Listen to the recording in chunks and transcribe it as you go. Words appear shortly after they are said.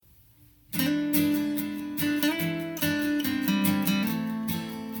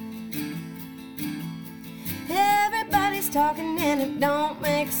talking and it don't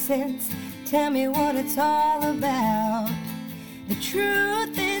make sense. Tell me what it's all about. The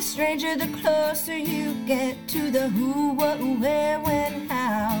truth is, stranger, the closer you get to the who, what, where, when,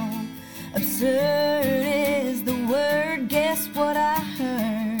 how. Absurd is the word, guess what I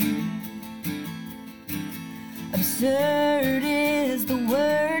heard. Absurd is the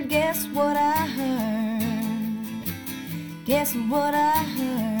word, guess what I heard. Guess what I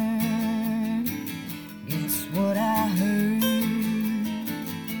heard. Guess what I heard.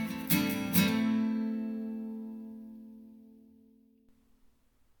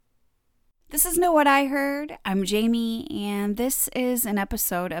 This is Know What I Heard. I'm Jamie, and this is an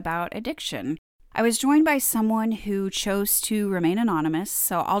episode about addiction. I was joined by someone who chose to remain anonymous,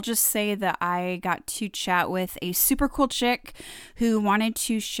 so I'll just say that I got to chat with a super cool chick who wanted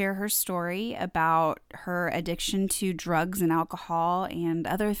to share her story about her addiction to drugs and alcohol and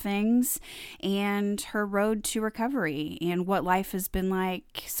other things, and her road to recovery and what life has been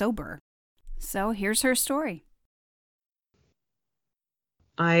like sober. So here's her story.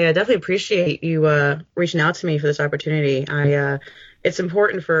 I definitely appreciate you reaching out to me for this opportunity. It's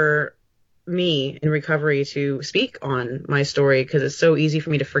important for me in recovery to speak on my story because it's so easy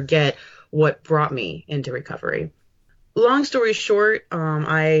for me to forget what brought me into recovery. Long story short,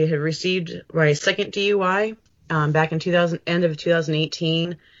 I had received my second DUI back in end of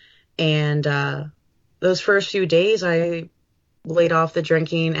 2018, and those first few days I laid off the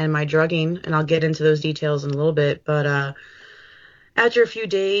drinking and my drugging, and I'll get into those details in a little bit, but after a few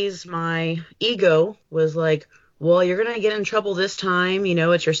days, my ego was like, well, you're going to get in trouble this time. You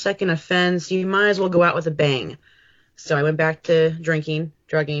know, it's your second offense. You might as well go out with a bang. So I went back to drinking,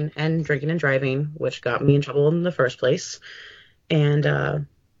 drugging, and driving, which got me in trouble in the first place. And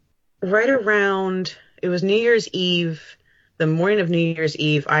right around, it was New Year's Eve, the morning of New Year's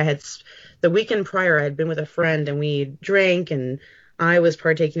Eve, the weekend prior, I had been with a friend and we drank and I was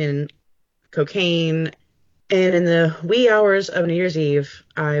partaking in cocaine. And in the wee hours of New Year's Eve,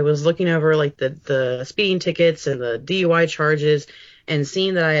 I was looking over like the speeding tickets and the DUI charges and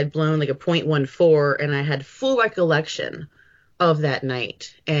seeing that I had blown like a .14, and I had full recollection of that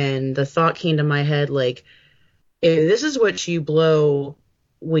night. And the thought came to my head, like, if this is what you blow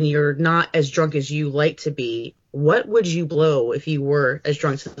when you're not as drunk as you like to be, what would you blow if you were as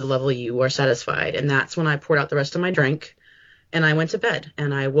drunk to the level you are satisfied? And that's when I poured out the rest of my drink and I went to bed.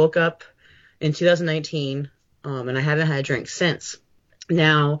 And I woke up in 2019. And I haven't had a drink since.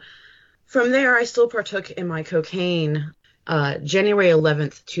 Now, from there, I still partook in my cocaine. January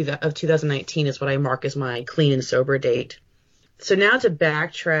 11th of 2019 is what I mark as my clean and sober date. So now to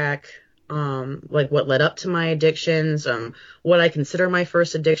backtrack, like what led up to my addictions, what I consider my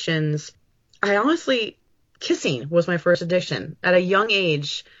first addictions. Kissing was my first addiction. At a young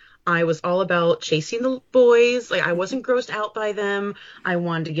age, I was all about chasing the boys. Like, I wasn't grossed out by them. I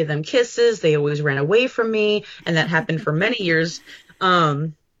wanted to give them kisses. They always ran away from me, and that happened for many years.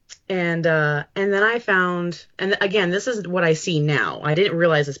 And then I found, and again, this is what I see now. I didn't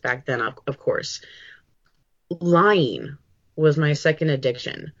realize this back then, of course. Lying was my second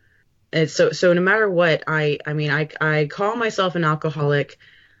addiction. And so no matter what, I call myself an alcoholic,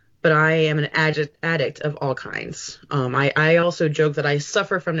 but I am an addict of all kinds. I also joke that I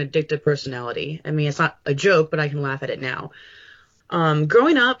suffer from an addictive personality. I mean, it's not a joke, but I can laugh at it now.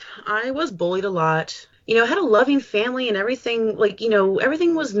 Growing up, I was bullied a lot. You know, I had a loving family and everything, like, you know,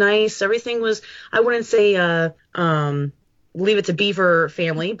 everything was nice. Everything was, I wouldn't say, leave it to Beaver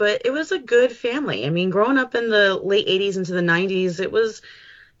family, but it was a good family. I mean, growing up in the late 80s into the 90s, it was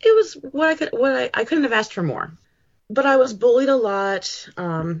I couldn't have asked for more. But I was bullied a lot,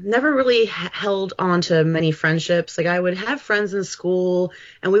 never really held on to many friendships. Like, I would have friends in school,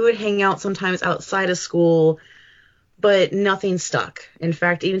 and we would hang out sometimes outside of school, but nothing stuck. In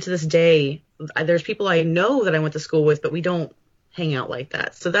fact, even to this day, there's people I know that I went to school with, but we don't hang out like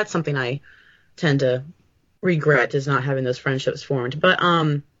that. So that's something I tend to regret, is not having those friendships formed. But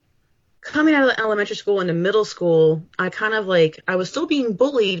coming out of elementary school into middle school, I was still being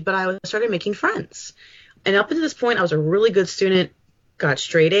bullied, but I started making friends. And up until this point, I was a really good student, got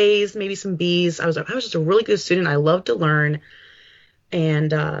straight A's, maybe some B's. I was just a really good student. I loved to learn.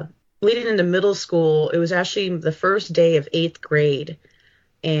 And leading into middle school, it was actually the first day of 8th grade.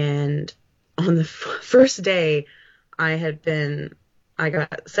 And on the first day, I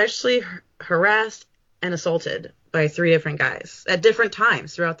got sexually harassed and assaulted by 3 different guys at different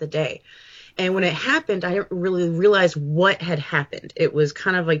times throughout the day. And when it happened, I didn't really realize what had happened. It was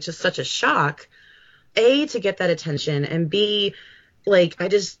kind of like just such a shock. A, to get that attention, and B, like, I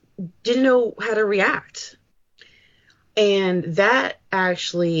just didn't know how to react. And that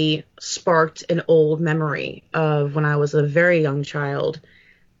actually sparked an old memory of when I was a very young child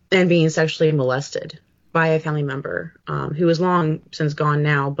and being sexually molested by a family member who is long since gone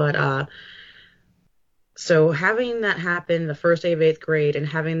now. But so having that happen the first day of 8th grade and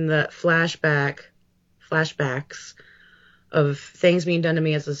having the flashbacks of things being done to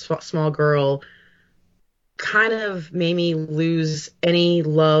me as a small girl kind of made me lose any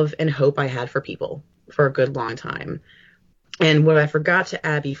love and hope I had for people for a good long time. And what I forgot to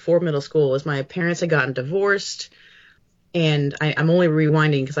add before middle school was my parents had gotten divorced. And I'm only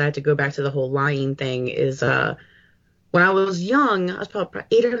rewinding because I had to go back to the whole lying thing. Is when I was young, I was probably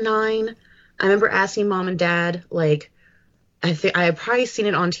 8 or 9. I remember asking mom and dad, like, I think I had probably seen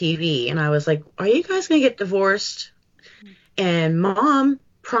it on TV, and I was like, "Are you guys gonna get divorced?" And mom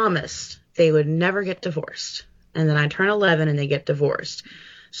promised they would never get divorced. And then I turn 11 and they get divorced.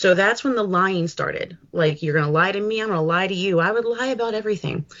 So that's when the lying started. Like, you're going to lie to me, I'm going to lie to you. I would lie about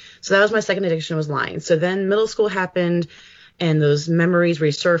everything. So that was my second addiction, was lying. So then middle school happened and those memories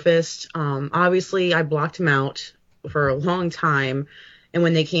resurfaced. Obviously, I blocked them out for a long time. And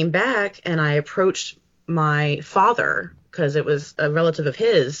when they came back and I approached my father, because it was a relative of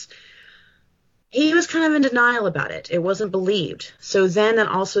his, he was kind of in denial about it. It wasn't believed. So then that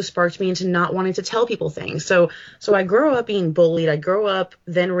also sparked me into not wanting to tell people things. So I grew up being bullied. I grew up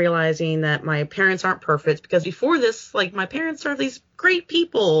then realizing that my parents aren't perfect, because before this, like, my parents are these great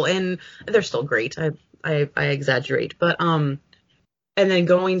people and they're still great. I exaggerate, but, and then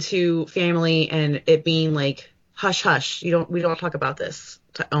going to family and it being like, hush, hush, we don't talk about this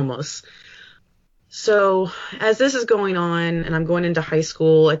almost. So as this is going on and I'm going into high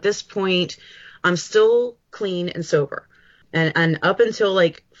school, at this point, I'm still clean and sober. And up until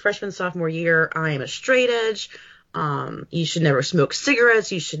like freshman, sophomore year, I am a straight edge. You should never smoke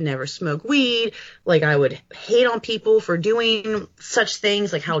cigarettes. You should never smoke weed. Like, I would hate on people for doing such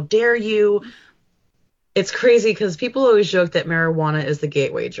things. Like, how dare you? It's crazy because people always joke that marijuana is the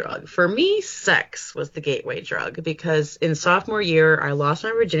gateway drug. For me, sex was the gateway drug, because in sophomore year, I lost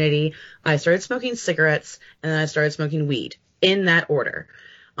my virginity. I started smoking cigarettes, and then I started smoking weed in that order.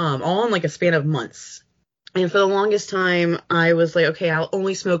 All in like a span of months. And for the longest time, I was like, okay, I'll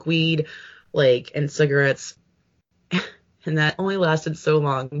only smoke weed, like, and cigarettes. And that only lasted so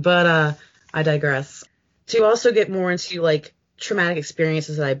long. But I digress. To also get more into like traumatic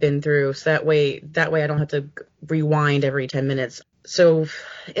experiences that I've been through, so that way I don't have to rewind every 10 minutes. So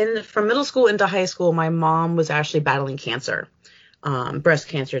from middle school into high school, my mom was actually battling cancer, breast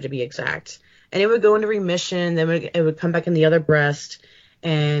cancer to be exact. And it would go into remission, then it would come back in the other breast.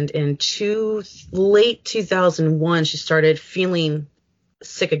 And in late 2001, she started feeling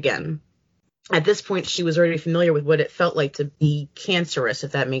sick again. At this point, she was already familiar with what it felt like to be cancerous,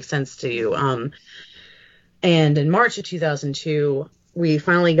 if that makes sense to you. And in March of 2002, we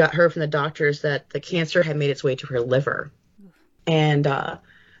finally got heard from the doctors that the cancer had made its way to her liver. And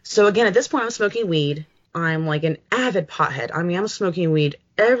so again, at this point, I'm smoking weed. I'm like an avid pothead. I mean, I'm smoking weed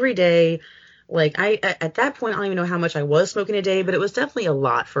every day. Like, at that point, I don't even know how much I was smoking a day, but it was definitely a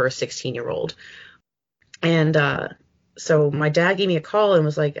lot for a 16-year-old. And so my dad gave me a call and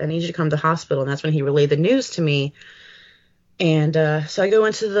was like, I need you to come to the hospital. And that's when he relayed the news to me. And so I go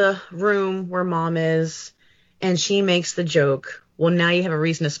into the room where mom is, and she makes the joke, well, now you have a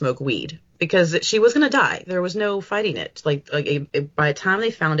reason to smoke weed. Because she was going to die. There was no fighting it. By the time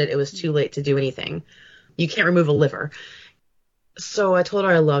they found it, it was too late to do anything. You can't remove a liver. So I told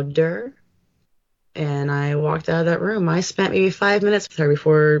her I loved her. And I walked out of that room. I spent maybe 5 minutes with her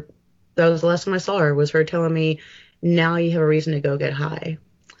before that was the last time I saw her, was her telling me, now you have a reason to go get high.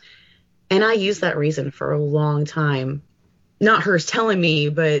 And I used that reason for a long time. Not hers telling me,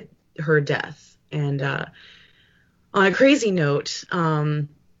 but her death. And on a crazy note,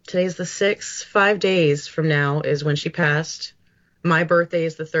 today's the 6th. 5 days from now is when she passed. My birthday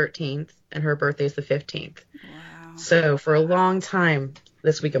is the 13th, and her birthday is the 15th. Wow. So for a long time,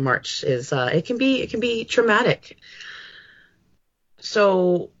 this week of March is it can be traumatic.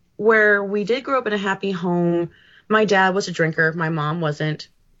 So where we did grow up in a happy home, my dad was a drinker, my mom wasn't.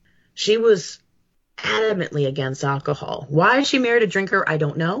 She was adamantly against alcohol. Why she married a drinker, I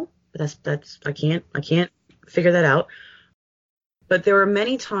don't know. But that's I can't figure that out. But there were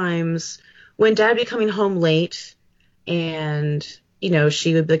many times when dad would be coming home late, and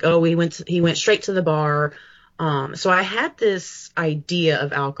she would be like, oh, he went straight to the bar. So I had this idea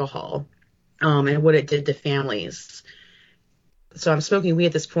of alcohol, and what it did to families. So I'm smoking weed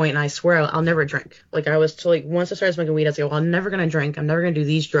at this point, and I swear I'll never drink. Like, I was once I started smoking weed, I was like, well, I'm never going to drink. I'm never going to do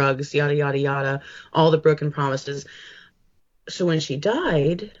these drugs, yada, yada, yada, all the broken promises. So when she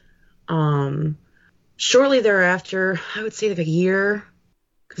died, shortly thereafter, I would say like a year,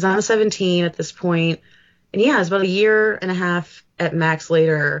 because I'm 17 at this point, and yeah, it's about a year and a half at max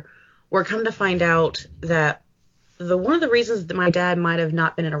later, we're come to find out that one of the reasons that my dad might have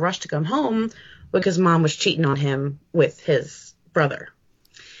not been in a rush to come home because mom was cheating on him with his brother.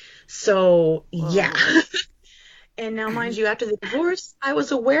 So, yeah. And now, mind you, after the divorce, I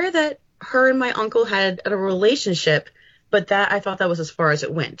was aware that her and my uncle had a relationship, but that I thought that was as far as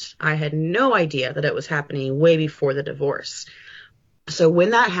it went. I had no idea that it was happening way before the divorce. So when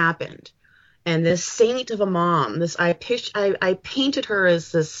that happened, and this saint of a mom, I painted her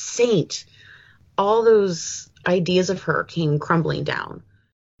as this saint, all those ideas of her came crumbling down.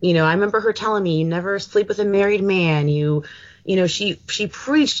 You know, I remember her telling me, you never sleep with a married man. You know, she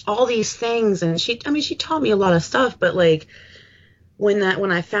preached all these things, and she taught me a lot of stuff, but like when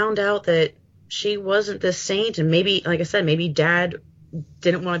I found out that she wasn't this saint, and maybe, like I said, maybe dad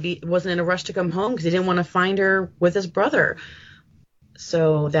wasn't in a rush to come home because he didn't want to find her with his brother.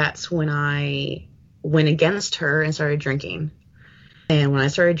 So that's when I went against her and started drinking. And when I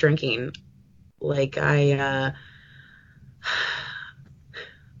started drinking, like I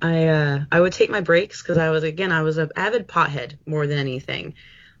would take my breaks because I was an avid pothead more than anything.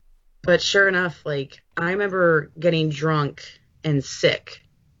 But sure enough, like I remember getting drunk and sick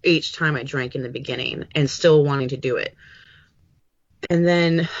each time I drank in the beginning and still wanting to do it. And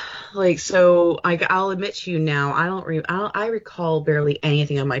then, like, so I'll admit to you now, I recall barely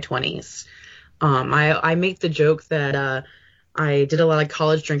anything of my 20s. I make the joke that I did a lot of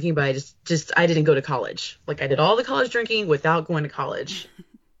college drinking, but I didn't go to college. Like, I did all the college drinking without going to college.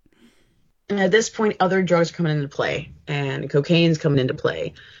 And at this point, other drugs are coming into play, and cocaine's coming into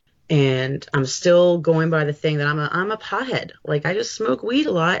play. And I'm still going by the thing that I'm a pothead. Like, I just smoke weed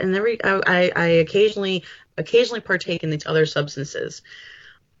a lot, and I occasionally partake in these other substances.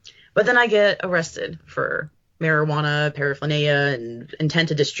 But then I get arrested for marijuana, paraphernalia, and intent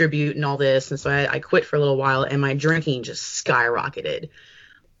to distribute and all this. And so I quit for a little while, and my drinking just skyrocketed.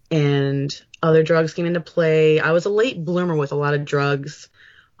 And other drugs came into play. I was a late bloomer with a lot of drugs.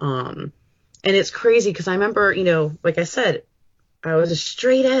 And it's crazy because I remember, you know, like I said, I was a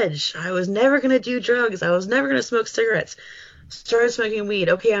straight edge. I was never going to do drugs. I was never going to smoke cigarettes. Started smoking weed.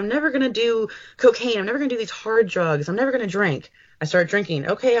 Okay, I'm never going to do cocaine. I'm never going to do these hard drugs. I'm never going to drink. I started drinking.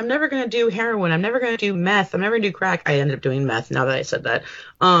 Okay, I'm never going to do heroin. I'm never going to do meth. I'm never going to do crack. I ended up doing meth now that I said that.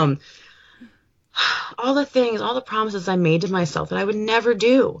 All the things, all the promises I made to myself that I would never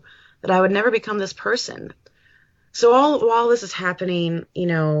do, that I would never become this person. So while this is happening, you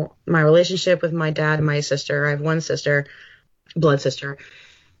know, my relationship with my dad and my sister, I have one sister, blood sister,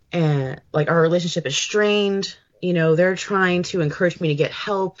 and like our relationship is strained. You know, they're trying to encourage me to get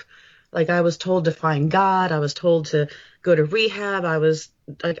help. Like, I was told to find God. I was told to go to rehab. I was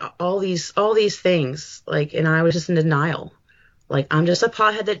like all these things, like, and I was just in denial. Like, I'm just a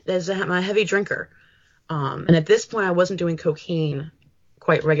pothead that is a heavy drinker. And at this point I wasn't doing cocaine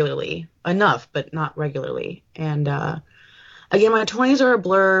quite regularly, enough, but not regularly. And, again, my 20s are a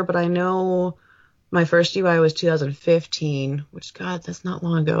blur, but I know my first DUI was 2015, which, God, that's not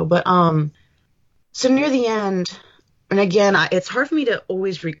long ago. But, so near the end, and again, it's hard for me to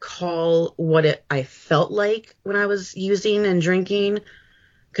always recall what I felt like when I was using and drinking,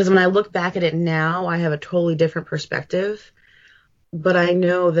 because when I look back at it now, I have a totally different perspective. But I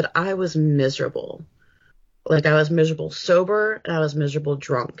know that I was miserable. Like, I was miserable sober, and I was miserable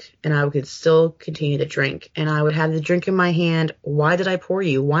drunk, and I could still continue to drink. And I would have the drink in my hand. Why did I pour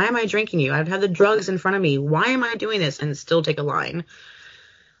you? Why am I drinking you? I'd have the drugs in front of me. Why am I doing this? And still take a line.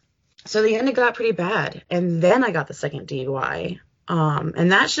 So the end, it got pretty bad. And then I got the second DUI.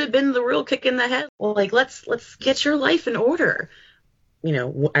 And that should have been the real kick in the head. Well, like, let's get your life in order. You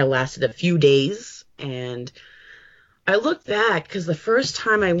know, I lasted a few days, and I look back because the first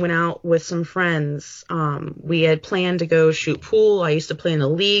time I went out with some friends, we had planned to go shoot pool. I used to play in a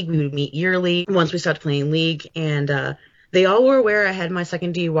league. We would meet yearly once we started playing league. And they all were aware I had my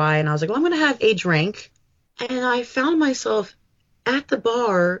second DUI. And I was like, well, I'm going to have a drink. And I found myself at the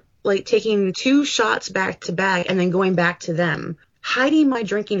bar, like, taking 2 shots back to back and then going back to them, hiding my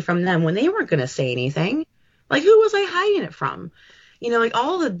drinking from them when they weren't going to say anything. Like, who was I hiding it from? You know, like,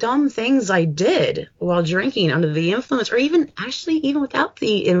 all the dumb things I did while drinking under the influence, or even without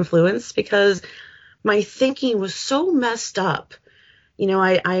the influence, because my thinking was so messed up. You know,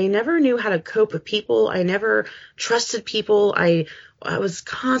 I never knew how to cope with people. I never trusted people. I was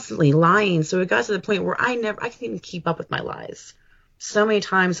constantly lying. So it got to the point where I couldn't even keep up with my lies. So many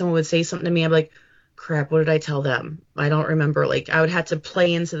times someone would say something to me, I'm like, crap, what did I tell them? I don't remember. Like, I would have to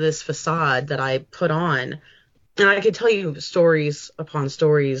play into this facade that I put on. And I could tell you stories upon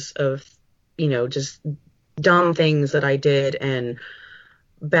stories of, just dumb things that I did and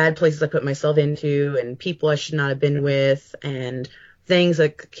bad places I put myself into and people I should not have been with and things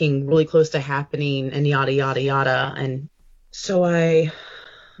that came really close to happening and yada, yada, yada. And so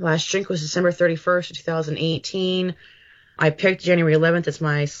last drink was December 31st, 2018. I picked January 11th as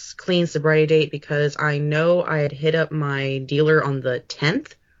my clean sobriety date because I know I had hit up my dealer on the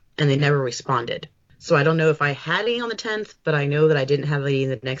 10th and they never responded. So I don't know if I had any on the 10th, but I know that I didn't have any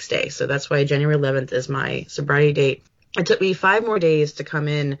the next day. So that's why January 11th is my sobriety date. It took me 5 more days to come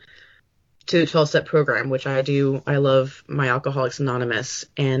in to the 12-step program, which I do. I love my Alcoholics Anonymous.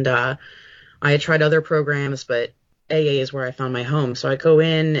 And I had tried other programs, but AA is where I found my home. So I go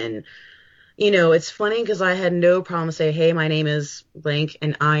in and, it's funny because I had no problem saying, hey, my name is blank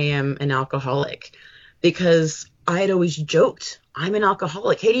and I am an alcoholic, because I had always joked, I'm an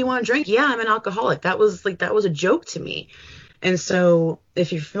alcoholic. Hey, do you want to drink? Yeah, I'm an alcoholic. That was a joke to me. And so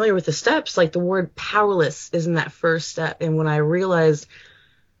if you're familiar with the steps, the word powerless is in that first step. And when I realized,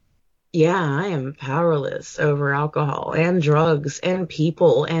 yeah, I am powerless over alcohol and drugs and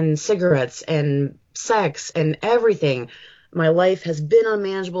people and cigarettes and sex and everything. My life has been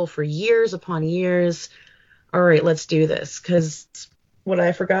unmanageable for years upon years. All right, let's do this. Because what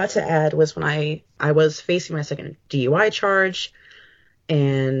I forgot to add was when I was facing my second DUI charge,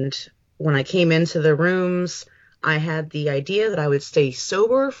 and when I came into the rooms, I had the idea that I would stay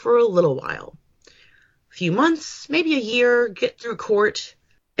sober for a little while. A few months, maybe a year, get through court.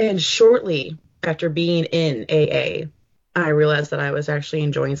 And shortly after being in AA, I realized that I was actually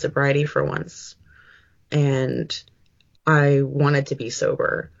enjoying sobriety for once. And I wanted to be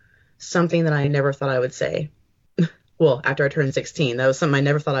sober, something that I never thought I would say. Well, after I turned 16, that was something I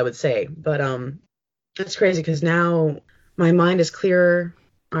never thought I would say. But it's crazy because now my mind is clearer.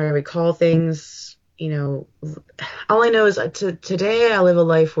 I recall things, all I know is today I live a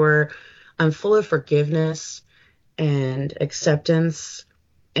life where I'm full of forgiveness and acceptance.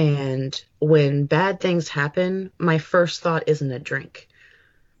 And when bad things happen, my first thought isn't a drink.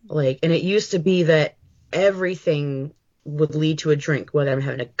 And it used to be that everything would lead to a drink, whether I'm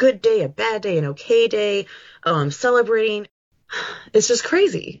having a good day, a bad day, an okay day, celebrating. It's just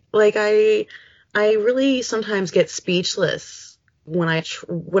crazy. I really sometimes get speechless when I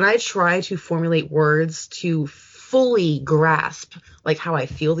try to formulate words to fully grasp how I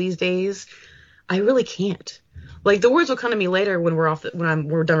feel these days. I really can't. The words will come to me later when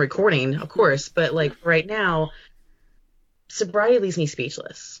we're done recording, of course. But right now, sobriety leaves me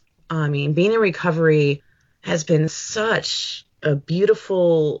speechless. I mean, being in recovery has been such a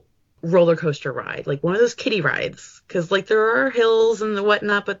beautiful roller coaster ride, one of those kiddie rides, because there are hills and the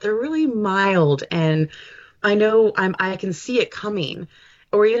whatnot, but they're really mild, and I know I can see it coming.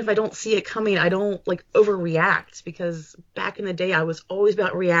 Or even if I don't see it coming, I don't overreact, because back in the day I was always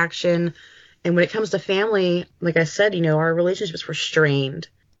about reaction. And when it comes to family, like I said, our relationships were strained.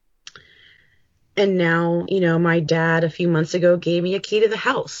 And now, my dad a few months ago gave me a key to the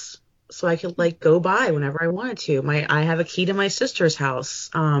house so I could go by whenever I wanted to. I have a key to my sister's house.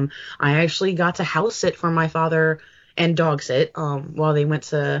 I actually got to house sit for my father and dog sit while they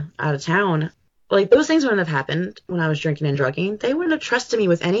went out of town. Those things wouldn't have happened when I was drinking and drugging. They wouldn't have trusted me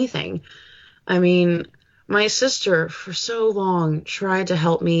with anything. I mean, my sister for so long tried to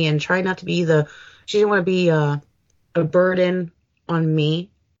help me and tried not to be she didn't want to be a burden on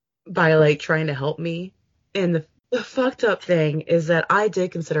me by trying to help me. And the fucked up thing is that I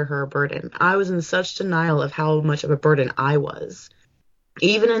did consider her a burden. I was in such denial of how much of a burden I was.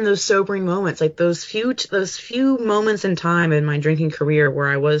 Even in those sobering moments, those few moments in time in my drinking career where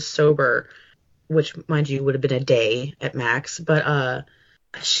I was sober, which, mind you, would have been a day at max, but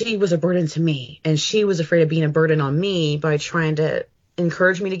she was a burden to me, and she was afraid of being a burden on me by trying to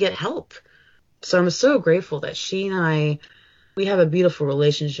encourage me to get help. So I'm so grateful that she and we have a beautiful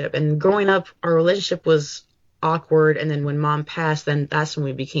relationship. And growing up, our relationship was awkward, and then when Mom passed, then that's when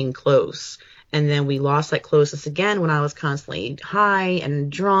we became close. And then we lost that closeness again when I was constantly high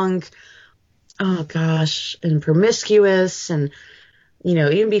and drunk. Oh gosh, and promiscuous, and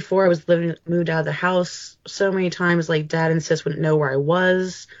even before I was moved out of the house, so many times Dad and Sis wouldn't know where I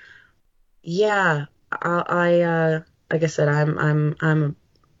was. Yeah, I like I said, I'm a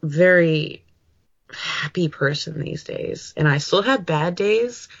very happy person these days, and I still have bad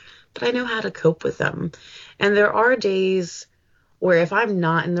days, but I know how to cope with them. And there are days where if I'm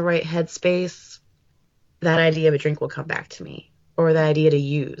not in the right headspace, that idea of a drink will come back to me, or the idea to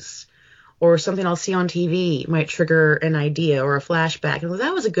use. Or something I'll see on TV might trigger an idea or a flashback. And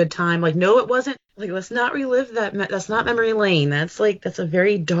that was a good time. No, it wasn't. Let's not relive that. That's not memory lane. That's a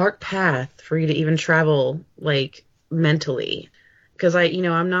very dark path for you to even travel, mentally. because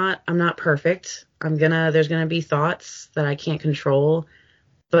I'm not perfect. There's gonna be thoughts that I can't control,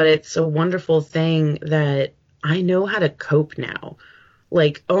 but it's a wonderful thing that I know how to cope now.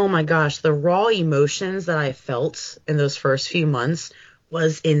 Like, oh my gosh, the raw emotions that I felt in those first few months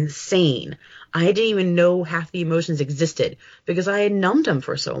was insane. I didn't even know half the emotions existed because I had numbed them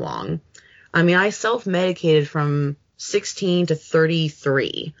for so long. I mean, I self-medicated from 16 to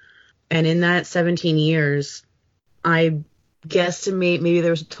 33. And in that 17 years, I guesstimate maybe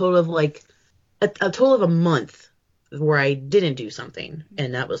there was a total of like a total of a month where I didn't do something.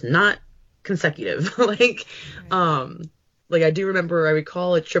 And that was not consecutive. Like I do remember, I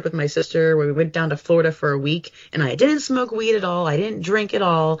recall a trip with my sister where we went down to Florida for a week and I didn't smoke weed at all. I didn't drink at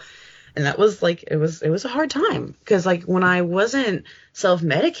all. And that was like, it was a hard time because like when I wasn't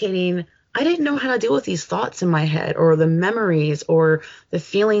self-medicating, I didn't know how to deal with these thoughts in my head or the memories or the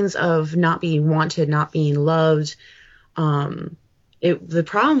feelings of not being wanted, not being loved. The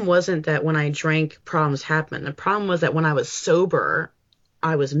problem wasn't that when I drank, problems happened. The problem was that when I was sober,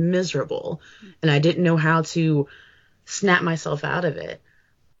 I was miserable and I didn't know how to snap myself out of it.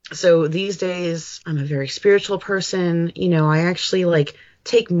 So these days I'm a very spiritual person. I actually like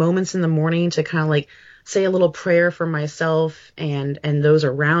take moments in the morning to kind of like say a little prayer for myself and those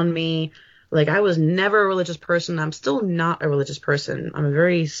around me. Like I was never a religious person. I'm still not a religious person. I'm a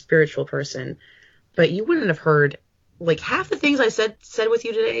very spiritual person, but you wouldn't have heard like half the things I said with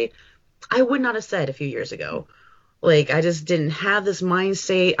you today. I would not have said a few years ago. Like I just didn't have this mind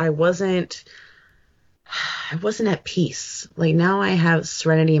state. I wasn't at peace. Like now I have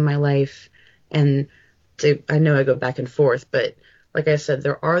serenity in my life and I know I go back and forth, but like I said,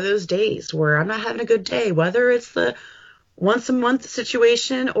 there are those days where I'm not having a good day, whether it's the once a month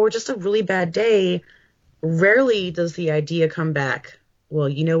situation or just a really bad day. Rarely does the idea come back,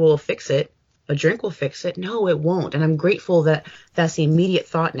 well, we'll fix it. A drink will fix it. No, it won't. And I'm grateful that that's the immediate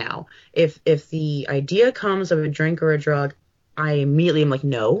thought now. If the idea comes of a drink or a drug, I immediately am like,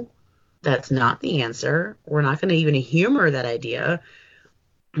 no, that's not the answer. We're not going to even humor that idea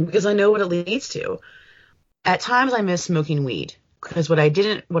because I know what it leads to. At times I miss smoking weed because what I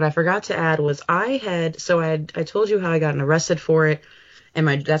forgot to add was I told you how I got arrested for it and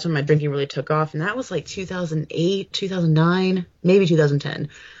that's when my drinking really took off. And that was like 2008, 2009, maybe 2010.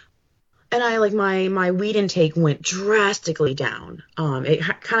 And I like my weed intake went drastically down. It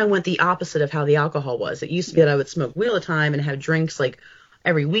kind of went the opposite of how the alcohol was. It used to be that I would smoke weed all the time and have drinks like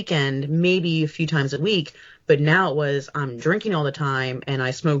every weekend, maybe a few times a week. But now it was I'm drinking all the time and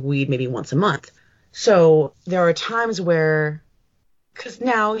I smoke weed maybe once a month. So there are times where, because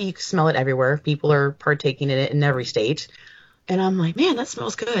now you can smell it everywhere. People are partaking in it in every state. And I'm like, man, that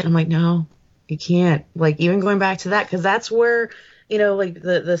smells good. I'm like, no, you can't. Like even going back to that, because that's where, like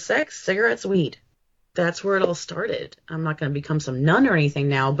the sex, cigarettes, weed. That's where it all started. I'm not going to become some nun or anything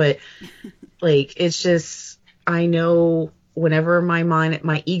now, but like it's just, I know whenever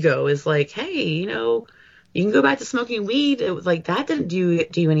my ego is like, hey, you can go back to smoking weed. It was like, that didn't do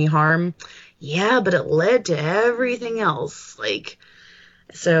you any harm. Yeah, but it led to everything else. Like,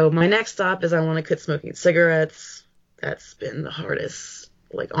 so my next stop is I want to quit smoking cigarettes. That's been the hardest.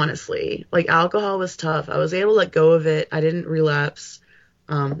 Like, honestly, like alcohol was tough. I was able to let go of it. I didn't relapse,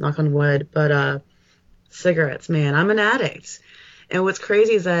 knock on wood, but, cigarettes, man, I'm an addict. And what's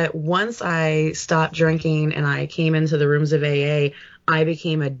crazy is that once I stopped drinking and I came into the rooms of AA, I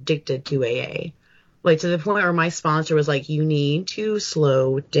became addicted to AA. Like to the point where my sponsor was like, you need to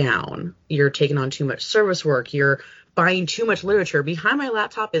slow down. You're taking on too much service work. You're buying too much literature. Behind my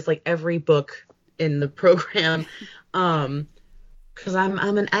laptop is like every book in the program. Cause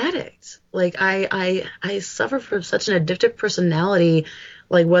I'm an addict. Like I suffer from such an addictive personality,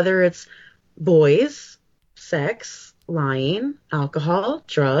 like whether it's boys, sex, lying, alcohol,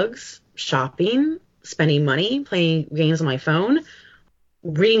 drugs, shopping, spending money, playing games on my phone,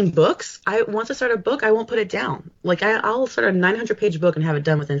 reading books. Once I start a book, I won't put it down. Like I'll start a 900-page book and have it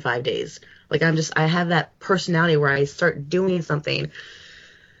done within 5 days. Like I have that personality where I start doing something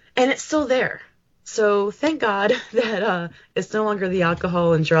and it's still there. So thank God that it's no longer the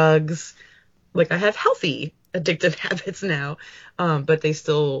alcohol and drugs. Like I have healthy addictive habits now, but they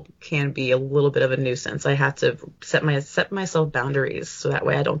still can be a little bit of a nuisance. I have to set myself boundaries so that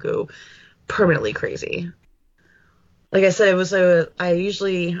way I don't go permanently crazy. Like I said,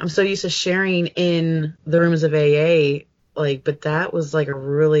 I'm so used to sharing in the rooms of AA, like, but that was like a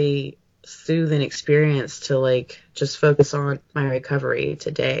really soothing experience to like just focus on my recovery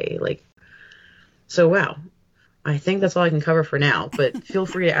today. Like, so wow, I think that's all I can cover for now, but feel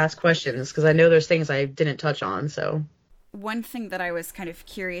free to ask questions because I know there's things I didn't touch on. So one thing that I was kind of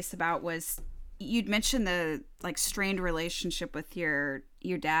curious about was you'd mentioned the like strained relationship with your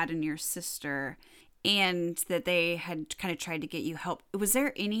dad and your sister, and that they had kind of tried to get you help. Was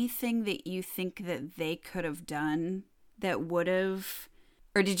there anything that you think that they could have done that would have,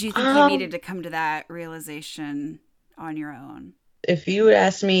 or did you think you needed to come to that realization on your own? If you would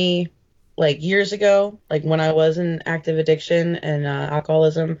ask me like years ago, like when I was in active addiction and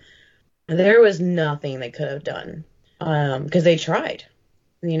alcoholism, there was nothing they could have done, because they tried.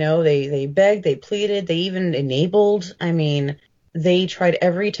 You know, they begged, they pleaded, they even enabled. I mean, they tried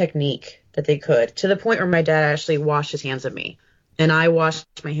every technique that they could, to the point where my dad actually washed his hands of me and I washed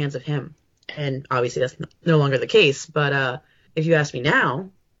my hands of him. And obviously that's no longer the case. But if you ask me now,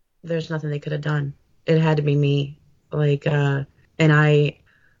 there's nothing they could have done. It had to be me. Like, and I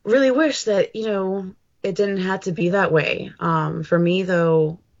really wish that, you know, it didn't have to be that way. For me,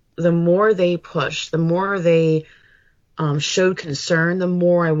 though, the more they pushed, the more they showed concern, the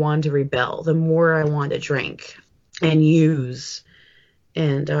more I wanted to rebel, the more I wanted to drink and use.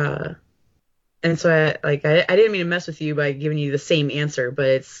 And so I didn't mean to mess with you by giving you the same answer, but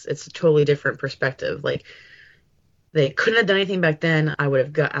it's a totally different perspective. Like, they couldn't have done anything back then. I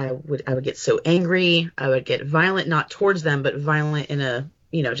would get so angry. I would get violent, not towards them, but violent in a,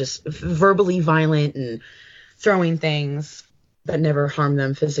 you know, just verbally violent and throwing things, but never harm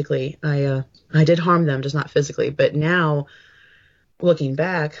them physically. I did harm them, just not physically. But now, looking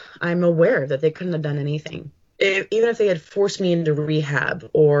back, I'm aware that they couldn't have done anything. Even if they had forced me into rehab,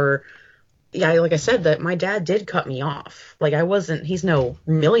 or, yeah, like I said, that my dad did cut me off. Like, he's no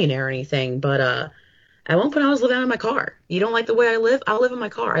millionaire or anything, but at one point I was living out of my car. You don't like the way I live? I'll live in my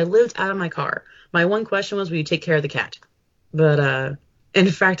car. I lived out of my car. My one question was, will you take care of the cat? But in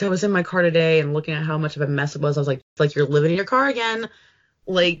fact, I was in my car today and looking at how much of a mess it was. I was like, you're living in your car again.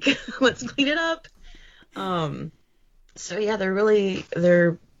 Like, let's clean it up. So yeah,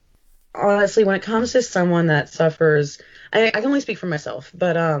 they're honestly, when it comes to someone that suffers, I can only speak for myself,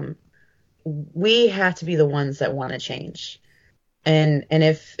 but we have to be the ones that want to change. And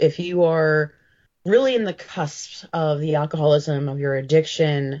if you are really in the cusp of the alcoholism, of your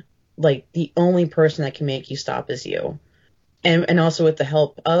addiction, like, the only person that can make you stop is you. And also with the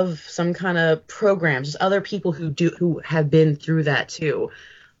help of some kind of programs, other people who have been through that too.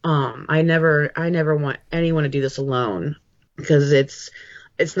 I never want anyone to do this alone, because it's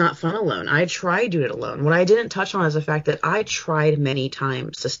not fun alone. I tried doing it alone. What I didn't touch on is the fact that I tried many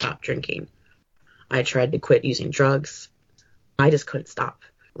times to stop drinking. I tried to quit using drugs. I just couldn't stop.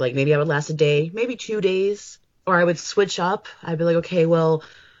 Like, maybe I would last a day, maybe 2 days, or I would switch up. I'd be like, okay, well,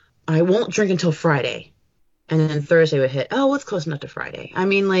 I won't drink until Friday. And then Thursday would hit. Oh, what's close enough to Friday? I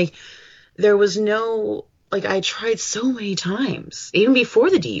mean, like, there was no, like, I tried so many times, even before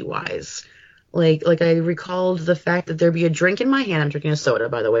the DUIs. Like I recalled the fact that there'd be a drink in my hand. I'm drinking a soda,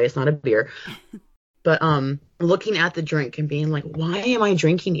 by the way. It's not a beer. But looking at the drink and being like, why am I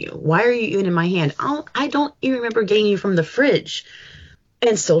drinking you? Why are you even in my hand? I don't even remember getting you from the fridge,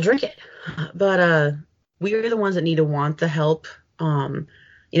 and still drink it. But we are the ones that need to want the help.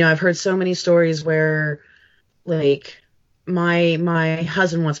 You know, I've heard so many stories where, like, my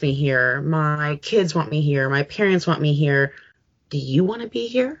husband wants me here, my kids want me here, my parents want me here. Do you want to be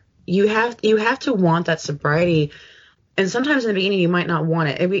here? You have to want that sobriety. And sometimes in the beginning you might not want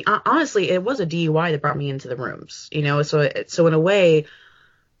it. I mean, honestly, it was a DUI that brought me into the rooms, you know. So in a way,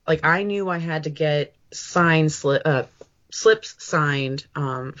 like, I knew I had to get slips signed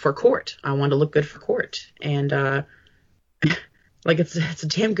for court. I wanted to look good for court, and like, it's a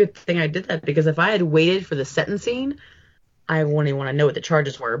damn good thing I did that, because if I had waited for the sentencing, I wouldn't even want to know what the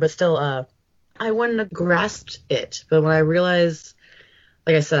charges were. But still, I wouldn't have grasped it. But when I realized,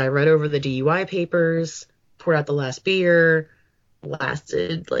 like I said, I read over the DUI papers, poured out the last beer,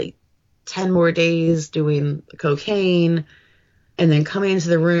 lasted like 10 more days doing cocaine, and then coming into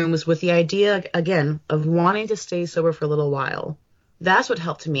the rooms with the idea, again, of wanting to stay sober for a little while. That's what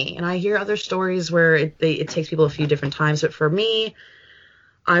helped me. And I hear other stories where it takes people a few different times. But for me,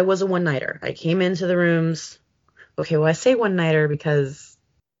 I was a one-nighter. I came into the rooms. Okay, well, I say one-nighter because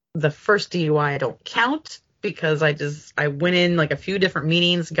the first DUI I don't count, because I went in like a few different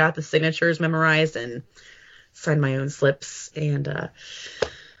meetings, got the signatures memorized, and signed my own slips. And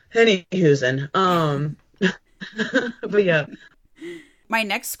anywho's but yeah. My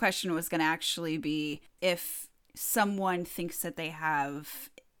next question was going to actually be, if someone thinks that they have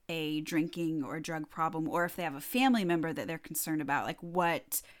a drinking or drug problem, or if they have a family member that they're concerned about, like,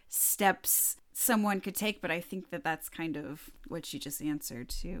 what steps someone could take. But I think that that's kind of what you just answered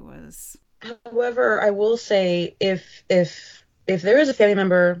to was. However, I will say, if there is a family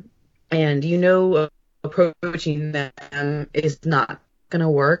member and you know approaching them is not going to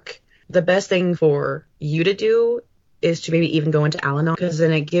work, the best thing for you to do is to maybe even go into Al-Anon, because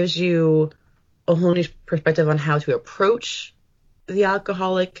then it gives you a whole new perspective on how to approach the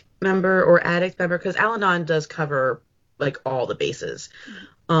alcoholic member or addict member, because Al-Anon does cover like all the bases.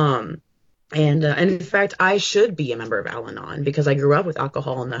 And in fact, I should be a member of Al-Anon because I grew up with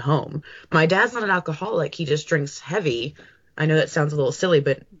alcohol in the home. My dad's not an alcoholic. He just drinks heavy. I know that sounds a little silly,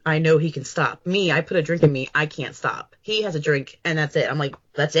 but I know he can stop. Me, I put a drink in me. I can't stop. He has a drink and that's it. I'm like,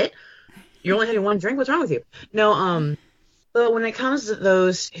 that's it? You're only having one drink? What's wrong with you? No, but when it comes to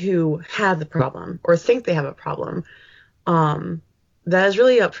those who have the problem or think they have a problem, that is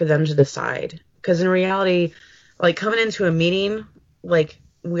really up for them to decide. Because in reality, like coming into a meeting, like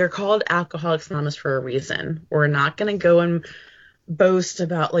we're called Alcoholics Anonymous for a reason. We're not going to go and boast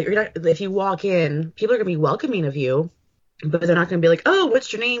about, like, if you walk in, people are going to be welcoming of you, but they're not going to be like, oh,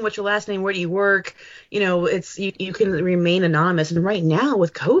 what's your name? What's your last name? Where do you work? You know, you can remain anonymous. And right now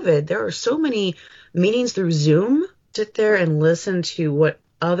with COVID, there are so many meetings through Zoom. Sit there and listen to what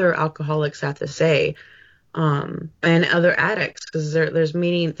other alcoholics have to say, and other addicts, because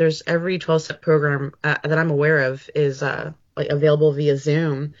there's every 12-step program that I'm aware of is like available via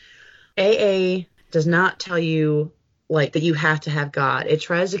Zoom. AA does not tell you like that you have to have God. It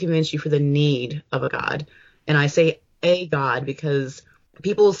tries to convince you for the need of a God. And I say a God because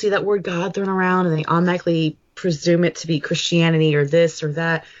people see that word God thrown around and they automatically presume it to be Christianity or this or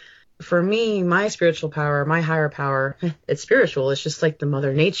that. For me, my spiritual power, my higher power, it's spiritual. It's just like the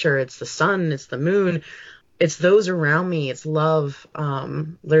mother nature. It's the sun. It's the moon. It's those around me. It's love.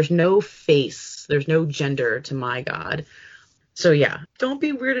 There's no face. There's no gender to my God. So yeah, don't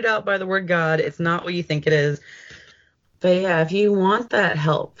be weirded out by the word God. It's not what you think it is. But yeah, if you want that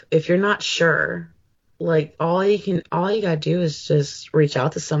help, if you're not sure, like all you gotta do is just reach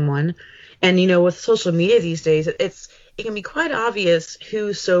out to someone. And you know, with social media these days, it can be quite obvious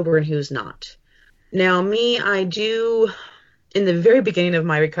who's sober and who's not. Now, me, in the very beginning of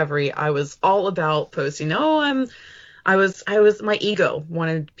my recovery, I was all about posting, my ego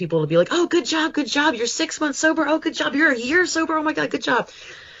wanted people to be like, oh, good job. You're 6 months sober. Oh, good job. You're a year sober. Oh my God, good job.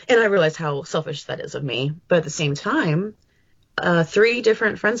 And I realized how selfish that is of me. But at the same time, 3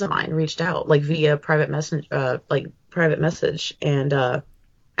 different friends of mine reached out, like via private message, and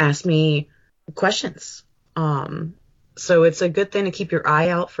asked me questions. So it's a good thing to keep your eye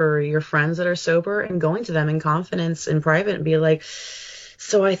out for your friends that are sober and going to them in confidence in private and be like,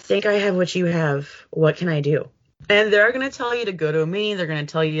 so I think I have what you have. What can I do? And they're going to tell you to go to a meeting. They're going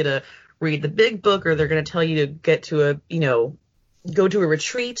to tell you to read the big book, or they're going to tell you to go to a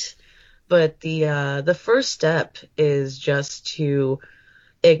retreat. But the first step is just to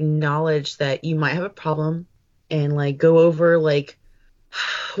acknowledge that you might have a problem and like go over like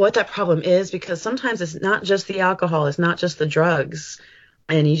what that problem is, because sometimes it's not just the alcohol, it's not just the drugs,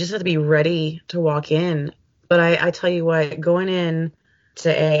 and you just have to be ready to walk in. But I tell you what, going in to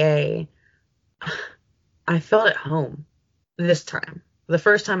AA, I felt at home this time. The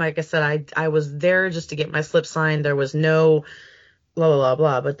first time, like I said, I was there just to get my slip signed. There was no blah, blah, blah,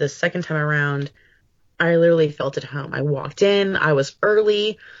 blah. But the second time around, I literally felt at home. I walked in, I was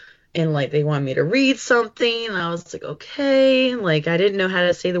early, and like they wanted me to read something. And I was like, okay. Like I didn't know how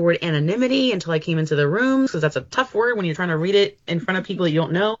to say the word anonymity until I came into the room, because that's a tough word when you're trying to read it in front of people you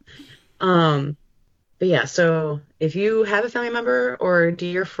don't know. But yeah, so if you have a family member or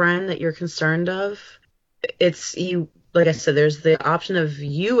dear friend that you're concerned of, it's you. Like I said, there's the option of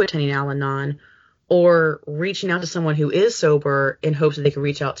you attending Al-Anon or reaching out to someone who is sober in hopes that they can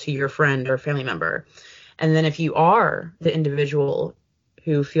reach out to your friend or family member. And then if you are the individual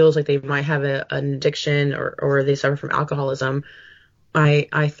who feels like they might have an addiction or they suffer from alcoholism,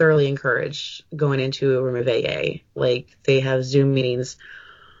 I thoroughly encourage going into a room of AA. Like they have Zoom meetings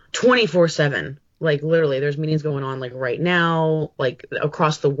 24/7. Like literally there's meetings going on like right now, like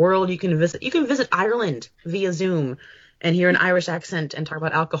across the world. You can visit Ireland via Zoom and hear an Irish accent and talk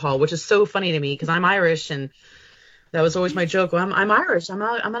about alcohol, which is so funny to me because I'm Irish, and that was always my joke. Well, I'm Irish. I'm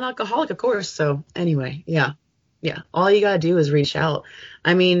an alcoholic, of course. So anyway, yeah. All you gotta do is reach out.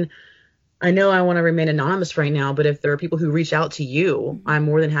 I mean, I know I want to remain anonymous right now, but if there are people who reach out to you, I'm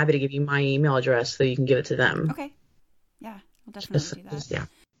more than happy to give you my email address so you can give it to them. Okay. Yeah, I'll definitely do that. Yeah.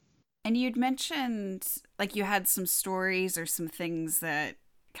 And you'd mentioned like you had some stories or some things that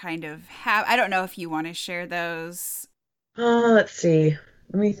kind of have, I don't know if you want to share those. Let's see.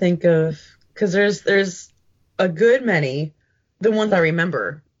 Let me think of, because there's a good many, the ones I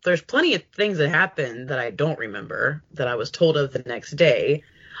remember. There's plenty of things that happened that I don't remember that I was told of the next day.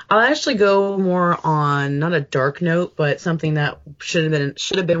 I'll actually go more on not a dark note, but something that should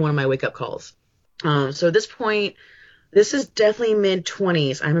have been one of my wake up calls. So at this point, This is definitely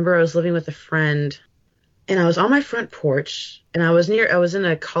mid-20s. I remember I was living with a friend, and I was on my front porch, and I was in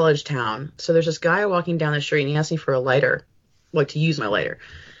a college town. So there's this guy walking down the street, and he asked me for a lighter, like to use my lighter.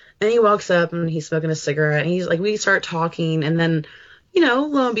 And he walks up, and he's smoking a cigarette, and he's like, we start talking, and then,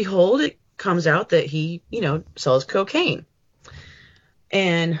 lo and behold, it comes out that he, sells cocaine.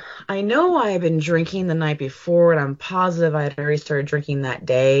 And I know I had been drinking the night before, and I'm positive I had already started drinking that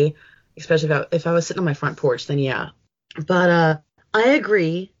day, especially if I was sitting on my front porch, then yeah. But I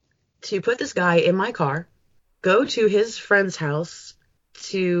agree to put this guy in my car, go to his friend's house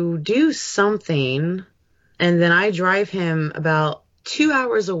to do something, and then I drive him about 2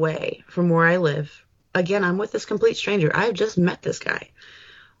 hours away from where I live. Again, I'm with this complete stranger. I just met this guy.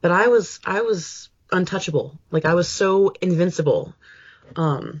 But I was untouchable. Like, I was so invincible.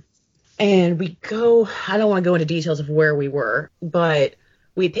 And we go, I don't want to go into details of where we were, but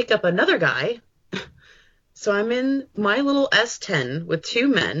we pick up another guy. So I'm in my little S10 with two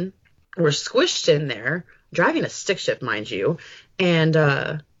men. We're squished in there, driving a stick shift, mind you.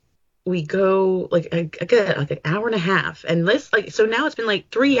 And, we go like an hour and a half. And so now it's been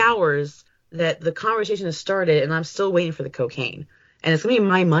like 3 hours that the conversation has started, and I'm still waiting for the cocaine. And it's going to be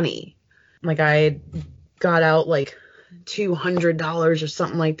my money. Like, I got out like $200 or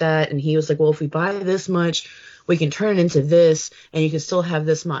something like that. And he was like, well, if we buy this much, we can turn it into this, and you can still have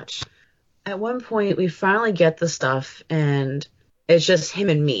this much. At one point, we finally get the stuff, and it's just him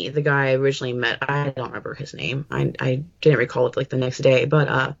and me, the guy I originally met. I don't remember his name. I didn't recall it like the next day. But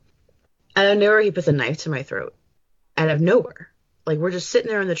out of nowhere, he puts a knife to my throat. Out of nowhere. Like, we're just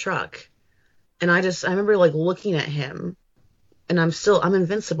sitting there in the truck. And I remember like looking at him, and I'm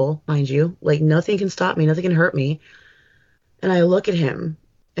invincible, mind you. Like, nothing can stop me. Nothing can hurt me. And I look at him,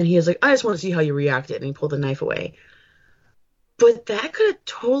 and he was like, I just want to see how you reacted. And he pulled the knife away. But that could have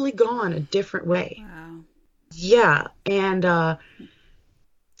totally gone a different way. Wow. Yeah. And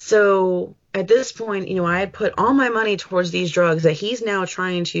so at this point, I had put all my money towards these drugs that he's now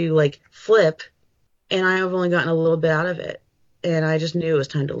trying to like flip. And I've only gotten a little bit out of it. And I just knew it was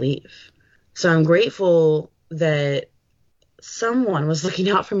time to leave. So I'm grateful that someone was looking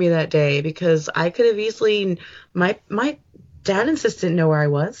out for me that day, because I could have easily, my dad and sis didn't know where I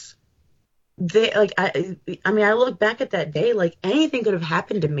was. I look back at that day, like anything could have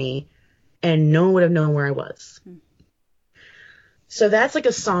happened to me and no one would have known where I was. So that's like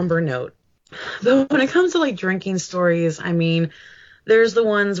a somber note. But when it comes to like drinking stories, I mean, there's the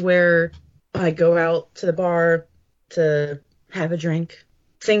ones where I go out to the bar to have a drink,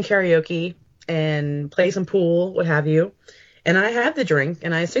 sing karaoke, and play some pool, what have you. And I have the drink,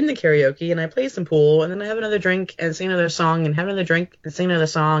 and I sing the karaoke, and I play some pool, and then I have another drink and sing another song, and have another drink and sing another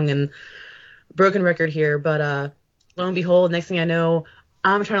song, and broken record here. But lo and behold, next thing I know,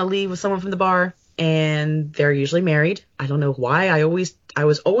 I'm trying to leave with someone from the bar, and they're usually married. I don't know why. I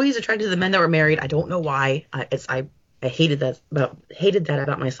was always attracted to the men that were married. I don't know why. I hated that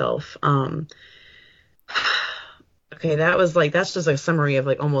about myself. Okay, that's just a summary of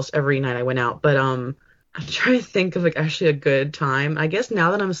like almost every night I went out. But I'm trying to think of like actually a good time. I guess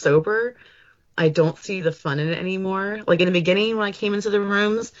now that I'm sober, I don't see the fun in it anymore. Like in the beginning when I came into the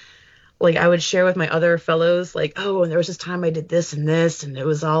rooms, like I would share with my other fellows, like, oh, and there was this time I did this, and it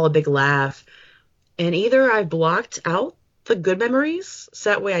was all a big laugh. And either I blocked out the good memories,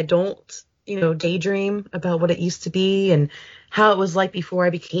 so that way I don't, daydream about what it used to be and how it was like before I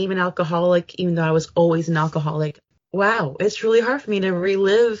became an alcoholic, even though I was always an alcoholic. Wow, it's really hard for me to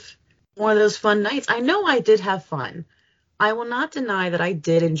relive one of those fun nights. I know I did have fun. I will not deny that I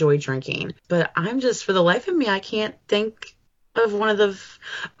did enjoy drinking, but I'm just, for the life of me, I can't think of one of the...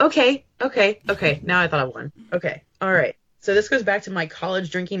 Okay. Now I thought of one. Okay. All right. So this goes back to my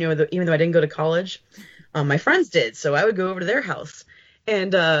college drinking, even though I didn't go to college. My friends did, so I would go over to their house.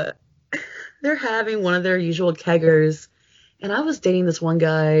 And they're having one of their usual keggers. And I was dating this one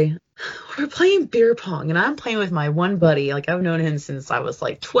guy. We're playing beer pong, and I'm playing with my one buddy. Like, I've known him since I was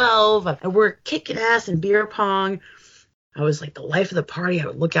like 12. And we're kicking ass in beer pong. I was like the life of the party. I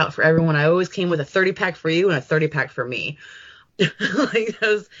would look out for everyone. I always came with a 30-pack for you and a 30-pack for me. Like,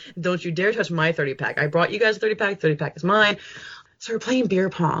 don't you dare touch my 30-pack. I brought you guys a 30-pack. 30-pack is mine. So we're playing beer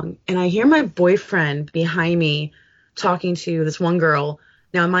pong, and I hear my boyfriend behind me talking to this one girl.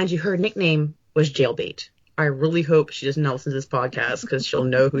 Now, mind you, her nickname was Jailbait. I really hope she doesn't listen to this podcast, because she'll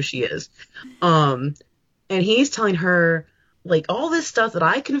know who she is. And he's telling her like all this stuff that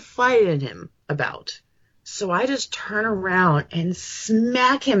I confided in him about. So I just turn around and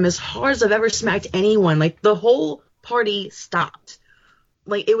smack him as hard as I've ever smacked anyone. Like, the whole party stopped.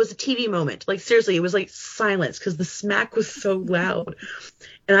 like it was a TV moment. Like seriously, it was like silence because the smack was so loud.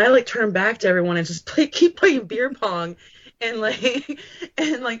 And I like turned back to everyone and just keep playing beer pong. And like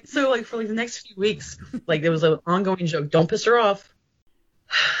so like for like the next few weeks, like there was an ongoing joke, don't piss her off.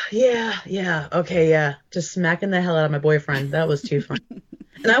 Yeah, okay, yeah. Just smacking the hell out of my boyfriend. That was too fun.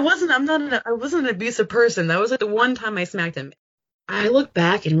 And I wasn't an abusive person. That was like the one time I smacked him. I look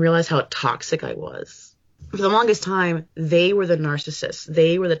back and realize how toxic I was. For the longest time, they were the narcissists.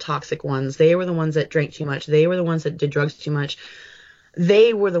 They were the toxic ones. They were the ones that drank too much. They were the ones that did drugs too much.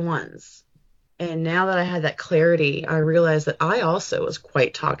 They were the ones. And now that I had that clarity, I realized that I also was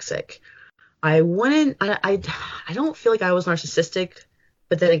quite toxic. I don't feel like I was narcissistic,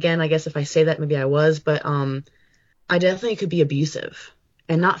 but then again, I guess if I say that, maybe I was, but I definitely could be abusive.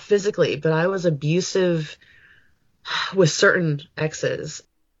 And not physically, but I was abusive with certain exes.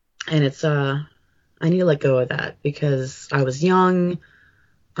 And it's, I need to let go of that because I was young.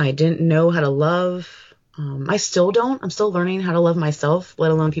 I didn't know how to love. I still don't. I'm still learning how to love myself,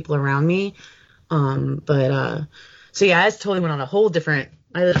 let alone people around me. So yeah, I just totally went on a whole different,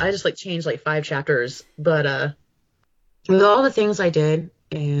 I just like changed like 5 chapters, but, with all the things I did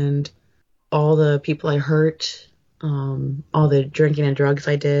and all the people I hurt, all the drinking and drugs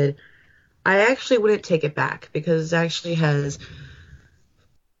I did, I actually wouldn't take it back because it actually has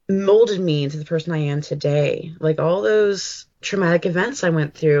molded me into the person I am today. Like all those traumatic events I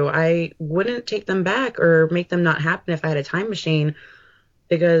went through, I wouldn't take them back or make them not happen if I had a time machine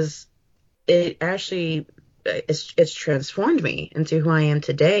because it actually, it's transformed me into who I am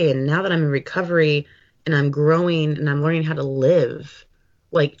today. And now that I'm in recovery and I'm growing and I'm learning how to live,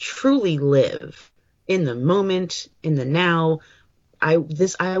 like truly live in the moment, in the now, I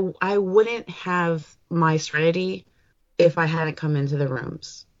wouldn't have my serenity if I hadn't come into the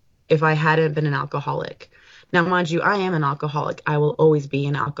rooms, if I hadn't been an alcoholic. Now, mind you, I am an alcoholic. I will always be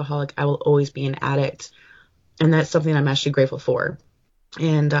an alcoholic. I will always be an addict. And that's something I'm actually grateful for.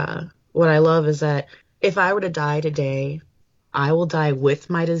 And what I love is that if I were to die today, I will die with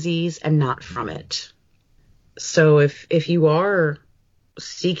my disease and not from it. So if you are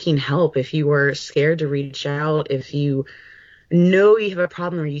seeking help, if you are scared to reach out, if you know you have a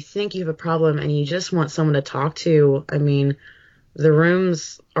problem or you think you have a problem and you just want someone to talk to, I mean, the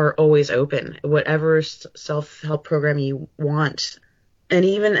rooms are always open, whatever self-help program you want. And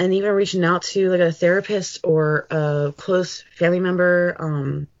even reaching out to like a therapist or a close family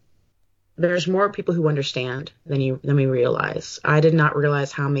member, there's more people who understand than we realize. I did not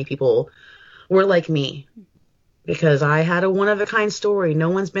realize how many people were like me because I had a one-of-a-kind story. No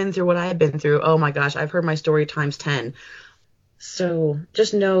one's been through what I had been through. Oh my gosh, I've heard my story times 10. So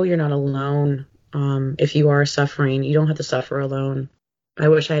just know you're not alone. If you are suffering, you don't have to suffer alone. I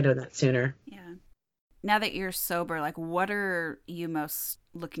wish I had known that sooner. Yeah. Now that you're sober, like what are you most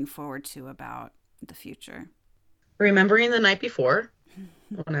looking forward to about the future? Remembering the night before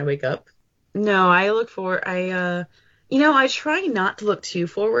when I wake up. No, I look forward. I try not to look too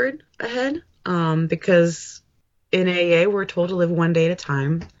forward ahead, because in AA we're told to live one day at a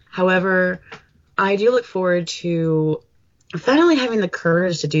time. However, I do look forward to finally having the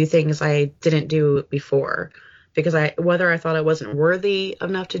courage to do things I didn't do before, because whether I thought I wasn't worthy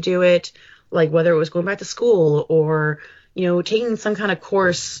enough to do it, like whether it was going back to school or, taking some kind of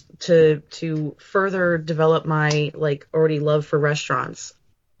course to further develop my like already love for restaurants.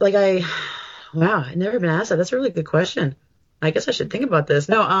 Like wow, I've never been asked that. That's a really good question. I guess I should think about this.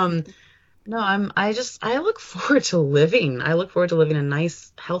 I look forward to living. I look forward to living a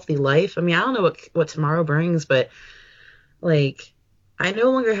nice, healthy life. I mean, I don't know what tomorrow brings, but like, I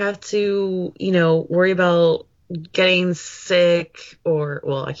no longer have to, worry about getting sick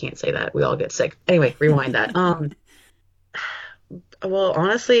well, I can't say that. We all get sick. Anyway, rewind that. Well,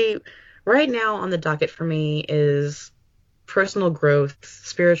 honestly, right now on the docket for me is personal growth,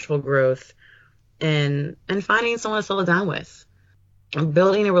 spiritual growth, and finding someone to settle down with. I'm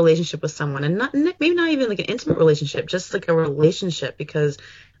building a relationship with someone, and maybe not even like an intimate relationship, just like a relationship, because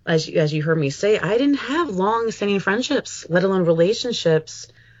as you heard me say, I didn't have long-standing friendships, let alone relationships.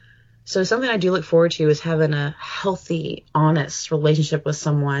 So something I do look forward to is having a healthy, honest relationship with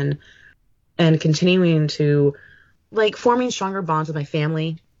someone and continuing to, like, forming stronger bonds with my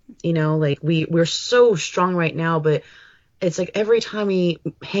family. Like we're so strong right now, but it's like every time we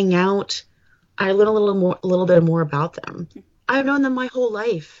hang out, I learn a little bit more about them. I've known them my whole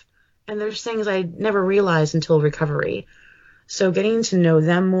life, and there's things I never realized until recovery. So getting to know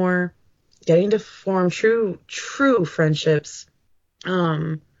them more, getting to form true friendships.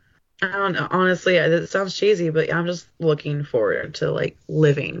 I don't know. Honestly, it sounds cheesy, but I'm just looking forward to like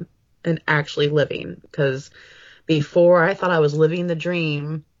living and actually living, because before I thought I was living the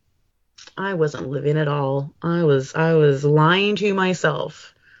dream, I wasn't living at all. I was lying to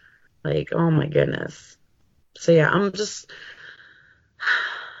myself. Like, oh my goodness. So yeah, I'm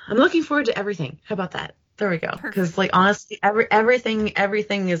looking forward to everything. How about that? There we go. Because like honestly,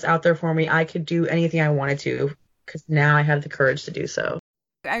 everything is out there for me. I could do anything I wanted to because now I have the courage to do so.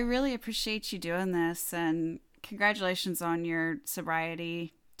 I really appreciate you doing this, and congratulations on your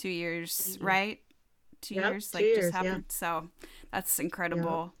sobriety. 2 years, right? 2 years, like 2 years, just happened. Yeah. So that's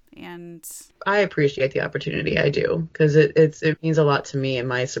incredible. Yeah. And I appreciate the opportunity. I do, because it means a lot to me in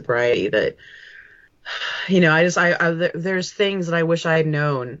my sobriety that, there's things that I wish I had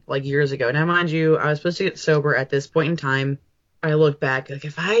known like years ago. Now, mind you, I was supposed to get sober at this point in time. I look back, like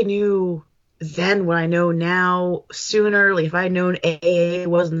if I knew then what I know now sooner, like if I had known AA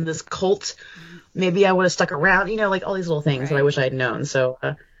wasn't this cult, maybe I would have stuck around, like all these little things that I wish I had known. So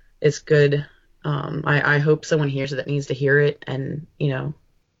it's good. I hope someone hears it that needs to hear it and,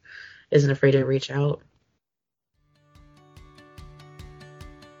 isn't afraid to reach out.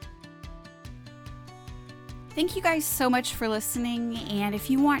 Thank you guys so much for listening, and if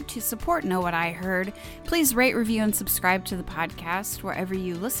you want to support Know What I Heard, please rate, review, and subscribe to the podcast wherever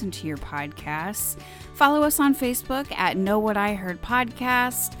you listen to your podcasts. Follow us on Facebook at Know What I Heard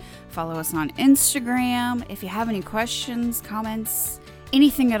Podcast. Follow us on Instagram. If you have any questions, comments,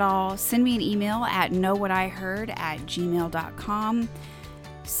 anything at all, send me an email at knowwhatiheard@gmail.com.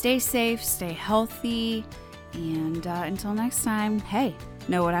 Stay safe, stay healthy, and until next time, hey,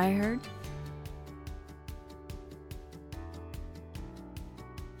 know what I heard?